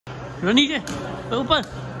नीचे ऊपर।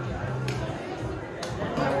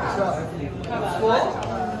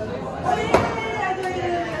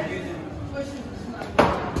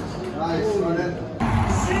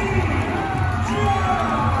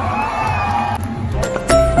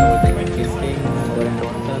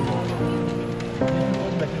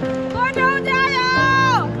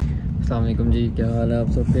 अस्सलामुअलैकुम जी, क्या हाल है आप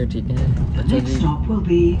सब के? ठीक हैं? अच्छा जी,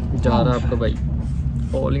 जा रहा आपका भाई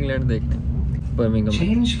ऑल इंग्लैंड देखने बर्मिंघम।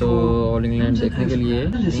 तो ऑल इंग्लैंड देखने के लिए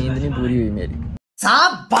नींद नहीं पूरी हुई मेरी।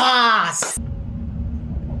 शाबाश!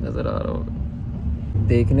 नज़र आ रहा होगा।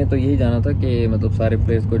 देखने तो यही जाना था कि मतलब सारे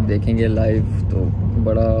प्लेयर्स को देखेंगे लाइव, तो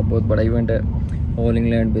बहुत बड़ा इवेंट है। ऑल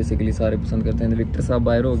इंग्लैंड बेसिकली सारे पसंद करते हैं। विक्टर साहब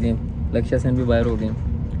बाहर हो गए, लक्ष्य सेन भी बाहर हो गए।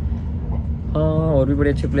 हाँ, और भी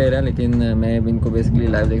बड़े अच्छे प्लेयर हैं, लेकिन मैं इनको बेसिकली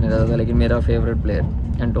लाइव देखना चाहता था। लेकिन मेरा फेवरेट प्लेयर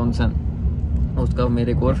एंटोनसन, उसका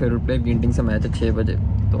मेरे एक और फेवरेट प्लेयर गिंटिंग से मैच है 6 बजे।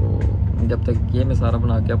 तो जब तक ये मैं सारा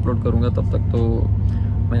बना के अपलोड करूँगा तब तक तो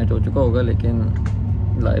मैच हो चुका होगा, लेकिन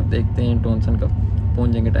लाइव देखते हैं एंटोनसन का। पहुँच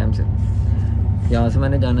जाएंगे टाइम से। यहाँ से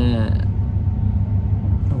मैंने जाना है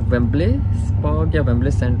वेम्बले पार्क या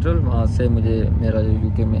वेम्बले सेंट्रल। वहाँ से मुझे मेरा जो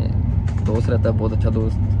यूके में दोस्त रहता है, बहुत अच्छा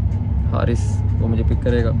दोस्त हारिस, वो मुझे पिक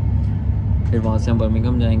करेगा। फिर वहाँ से हम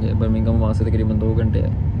बर्मिंघम जाएंगे। बर्मिंघम वहाँ से तकरीबन 2 घंटे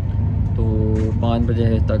है। तो 5 बजे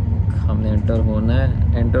तक हमने एंटर होना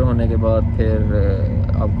है। एंटर होने के बाद फिर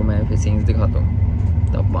आपको मैं फिर सीन्स दिखाता हूँ,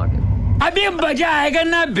 तब आगे अभी मजा आएगा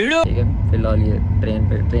ना भिड़ो। ठीक है, फिलहाल ये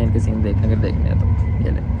ट्रेन के सीन देखने हैं। तो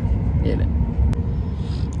ये ले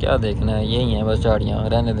क्या देखना है, यही है बस झाड़ियाँ,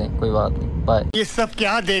 रहने दें, कोई बात नहीं, बाय। ये सब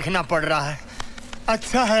क्या देखना पड़ रहा है?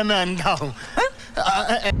 अच्छा है मैं अंधा हूँ।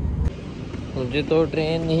 मुझे तो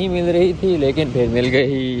ट्रेन नहीं मिल रही थी, लेकिन फिर मिल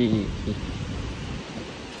गई।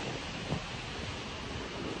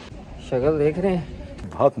 शक्ल देख रहे हैं,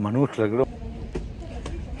 बहुत मनुष्य लग रहा।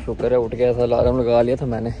 शुक्र है उठ गया था, अलार्म लगा लिया था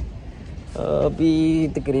मैंने। अभी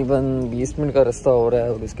तकरीबन 20 मिनट का रास्ता हो रहा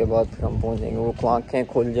है और उसके बाद फिर हम पहुंच जाएंगे। वो आँखें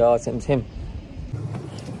खुल जा सिम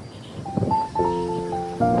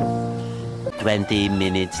 20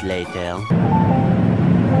 minutes later.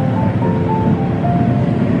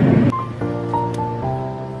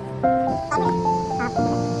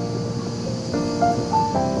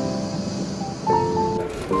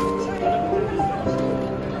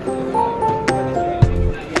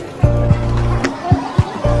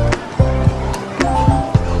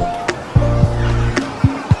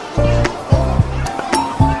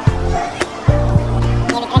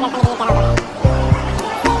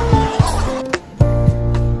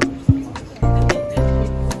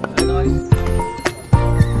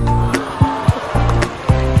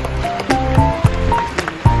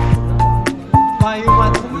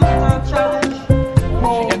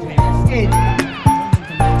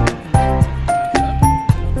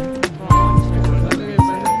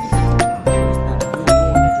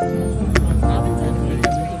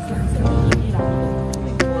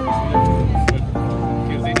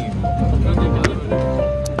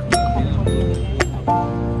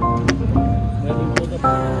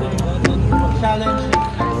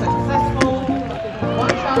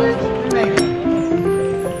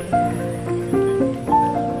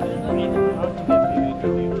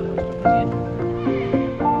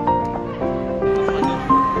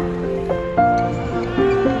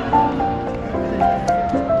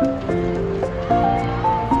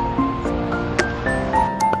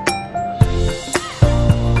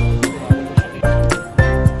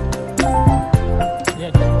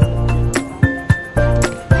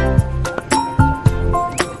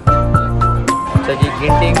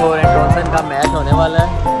 गिंटिंग और एंटोनसन का मैच होने वाला है।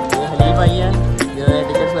 ये हलीफ आई है जिन्होंने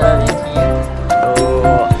टिकट्स वगैरह अरेंज किए हैं। तो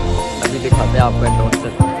अभी दिखाते हैं आपको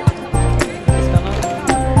एंटोनसन।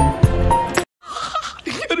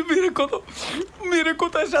 यार मेरे को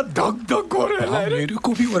तो ऐसा धक हो रहा है। मेरे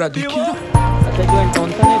को भी हो रहा देखिए। अच्छा, जो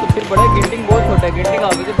एंटोनसन है तो फिर बड़ा, गिंटिंग बहुत छोटा है। गिंटिंग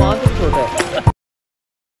आगे से 5 से भी छोटा है।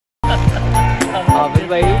 हाफिज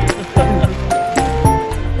भाई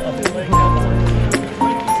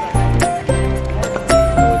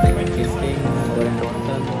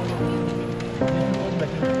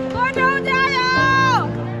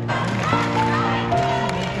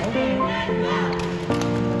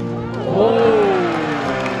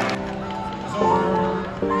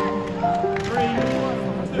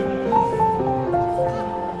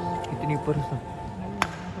कितनी ऊपर है।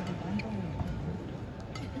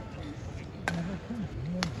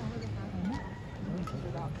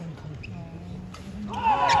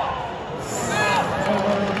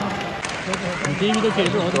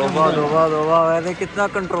 दोबा वैसे कितना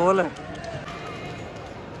कंट्रोल है।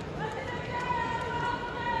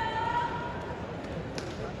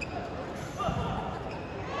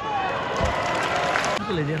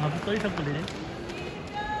 सबको ले जाए, हाफिज तो ही सबको ले जाए।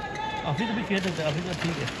 हाफिज भी खेल सकता है, हाफिज तो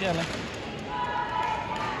ठीक है। क्या हाल है?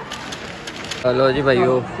 हेलो जी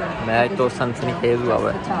भाइयों, मैच तो सनसनीखेज हुआ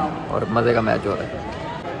है और मज़े का मैच हो रहा है।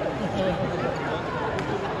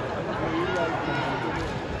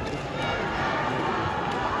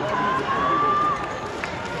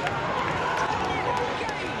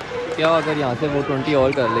 क्या अगर यहाँ से वो 20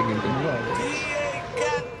 और कर ले गिनती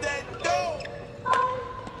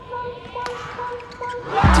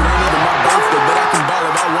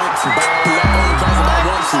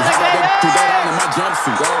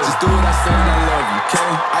Just do what I say and I love you, okay?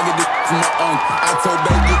 I get this from my uncle. I told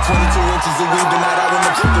baby get 22 inches of weed, but not out when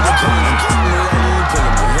the chicken was pulling me. Pulling my hair,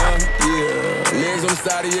 yeah. Legs on the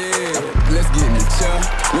side of your head. Let's get in the chair.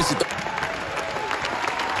 When she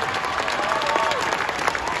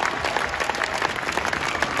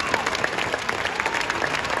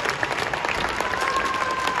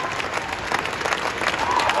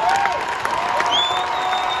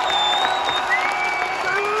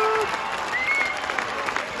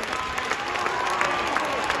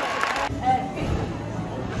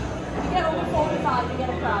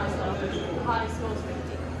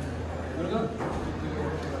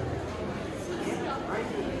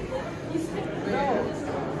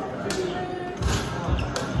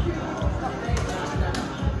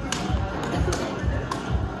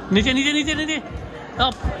नीचे नीचे नीचे नीचे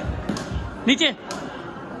up नीचे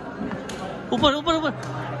ऊपर ऊपर ऊपर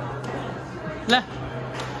ले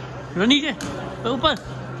नीचे ऊपर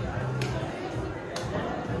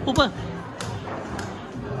ऊपर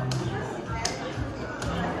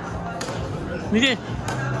नीचे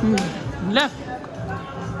लेफ्ट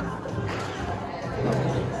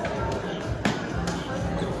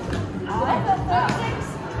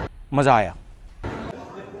मजा आया।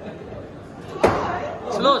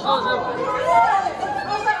 स्लो स्लो स्लो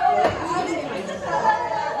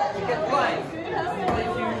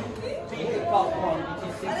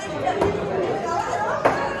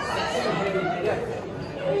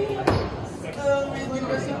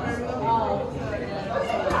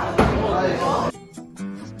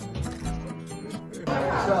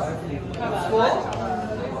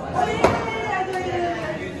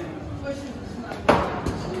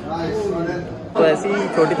तो ऐसी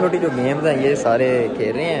छोटी छोटी जो गेम्स हैं ये सारे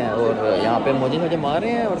खेल रहे हैं और यहाँ पे मौजे मौजे मार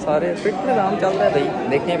रहे हैं और सारे फिट निज़ाम चल रहा है भाई।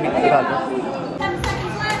 देखें अभी दिखाते हैं।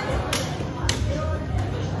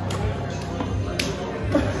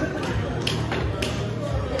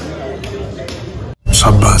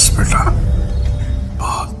 शाबाश बेटा,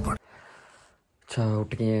 बहुत बढ़िया। अच्छा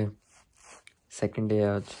उठ गए हैं, सेकंड डे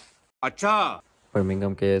आज अच्छा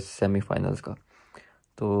बर्मिंघम के सेमीफाइनल्स का।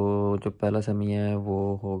 तो जो पहला सेमी है वो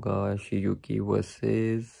होगा शिजुकी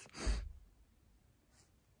वर्सेस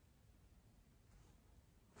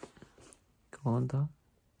कौन था?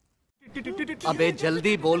 अबे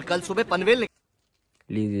जल्दी बोल, कल सुबह पनवेल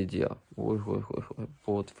लीजिए जी आप। वो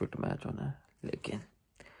बहुत फिट मैच होना है, लेकिन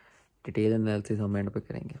डिटेल एनालिसिस हम एंड पे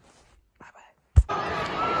करेंगे। Bye bye.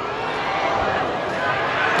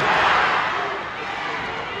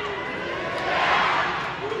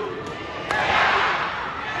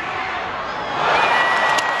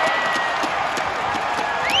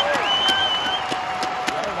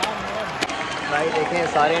 भाई देखें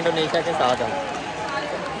सारे इंडोनेशिया के साथ हैं।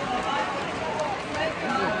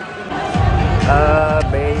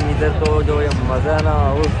 भाई इधर तो जो ये मज़ा है ना,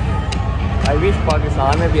 आई विश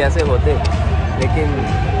पाकिस्तान में भी ऐसे होते, लेकिन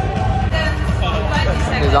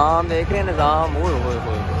निज़ाम देख रहे हैं, निज़ाम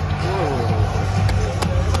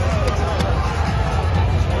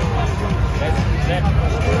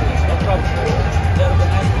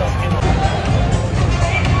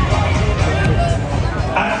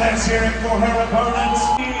And let's hear it for her opponent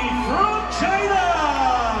from China,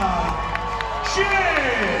 Xin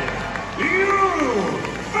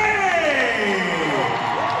Yufei.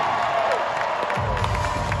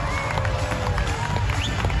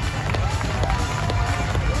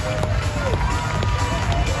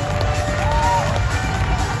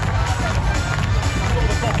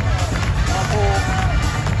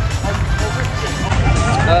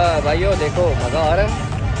 भाइयों देखो मज़ा आ रहा है,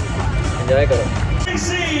 एंजॉय करो।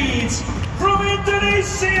 Seeds from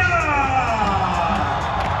Indonesia,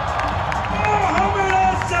 Muhammad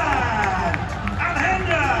Hassan and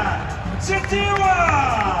Hendra Setiawa.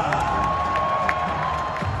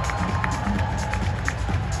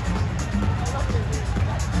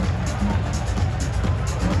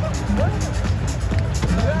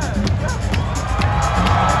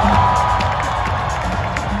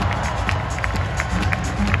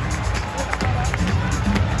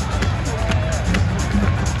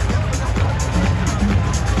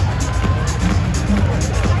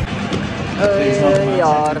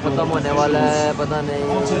 यार ख़त्म होने वाला है, पता नहीं,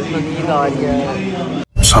 नींद आ रही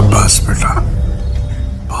है। शाबाश बेटा,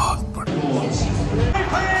 बहुत बढ़िया।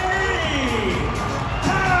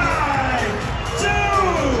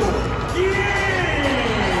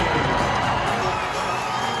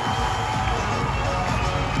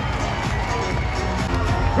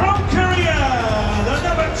 From Korea, the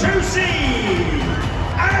number 2 seed,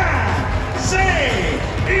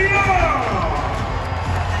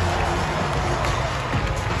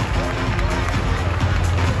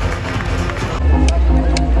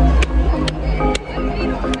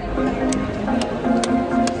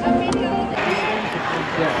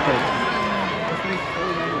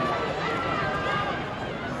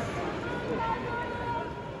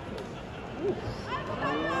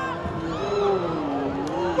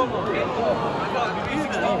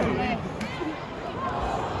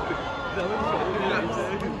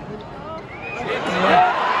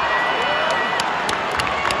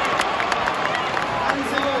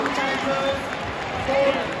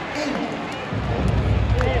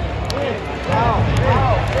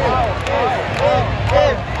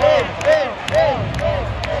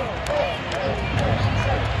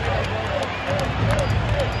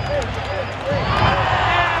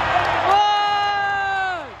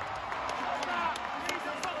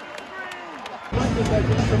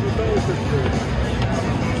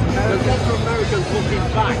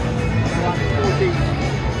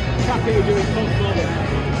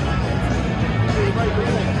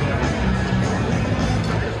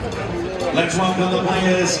 Let's welcome the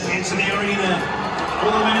players into the arena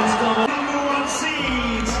for the men's double. Number 1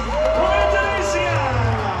 seeds from Indonesia,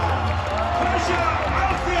 Pasha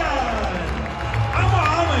Alfian and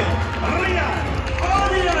Mohammed Rian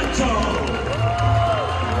Ardianto.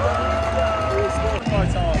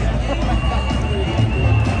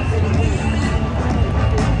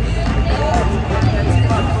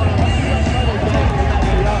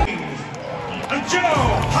 And Joe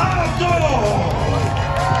Haldor.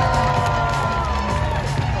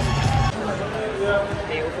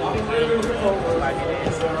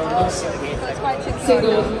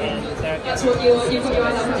 Single. That's what you've got your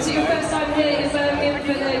eyes on. Is it your first time here in Birmingham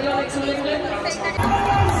for the Yonex All England?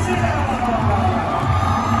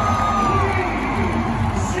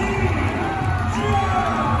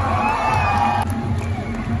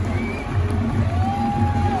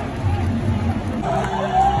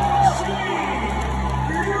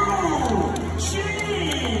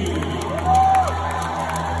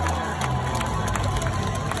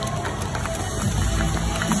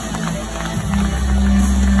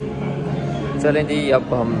 चलें जी,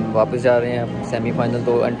 अब हम वापस जा रहे हैं। Semifinal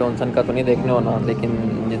तो Antonsson का तो नहीं देखने होना,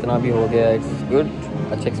 लेकिन जितना भी हो गया इट्स गुड,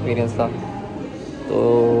 अच्छा एक्सपीरियंस था, तो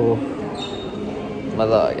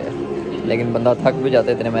मज़ा आ गया। लेकिन बंदा थक भी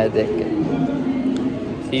जाता है इतने मैच देख के।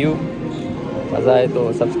 सी यू, मज़ा आए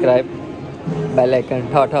तो सब्सक्राइब, बेल आइकन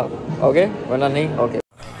ठा ओके, वरना नहीं ओके।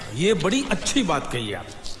 ये बड़ी अच्छी बात कही आप।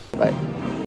 बाय।